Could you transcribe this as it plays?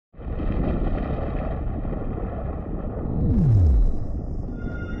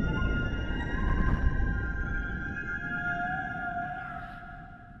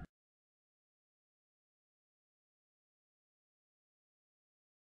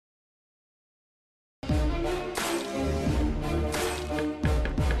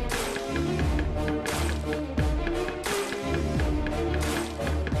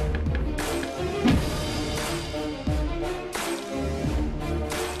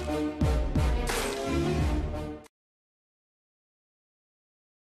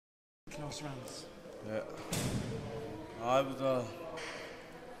close rounds. Yeah. I was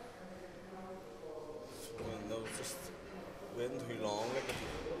when I was just waiting too long like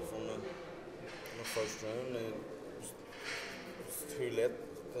from the first round, and it was too late.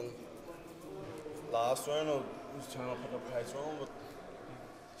 Then last round I was trying to put the pressure on, but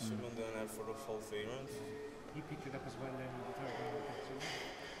should have been doing that for the full 3 rounds. He picked it up as well then in the third round.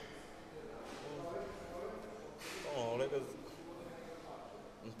 I don't know, like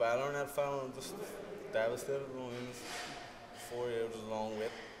I'm battling that fella and just devastated. I mean, 4 years was a long wait.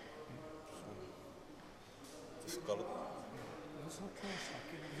 So just got it. It was so close, like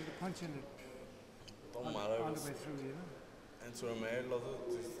with a punch in it. Don't matter. All the way through, you know. And so I love it.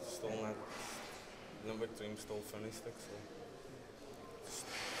 Just still not Olympic dream still finished, like, so just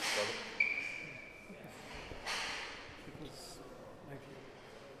got it. Because like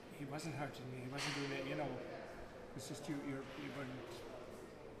he wasn't hurting me, he wasn't doing it, you know. It's just you weren't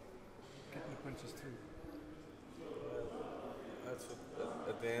getting the punches through. That's what,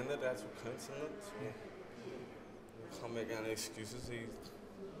 at the end of it, that's what counts, isn't it? So you can't make any excuses. He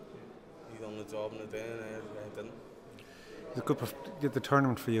done the job in the day and I didn't. It's a good the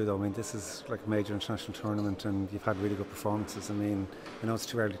tournament for you though. I mean, this is like a major international tournament and you've had really good performances. I mean, I know it's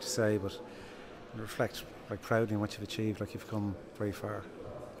too early to say, but you reflect like proudly on what you've achieved, like you've come very far.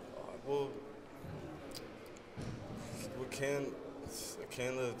 Well, we kind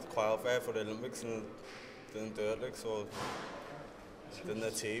of qualify for the Olympics and didn't do it, like, so didn't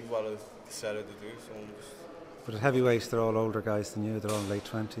achieve what I set out to do. So but at heavyweights, they're all older guys than you. They're all late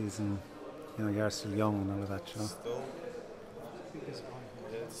 20s, and you know you're still young and all of that. You know? Still,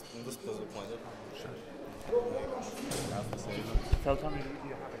 I'm just disappointed. Sure. Tell Tommy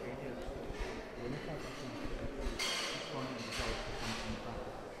you have a game here.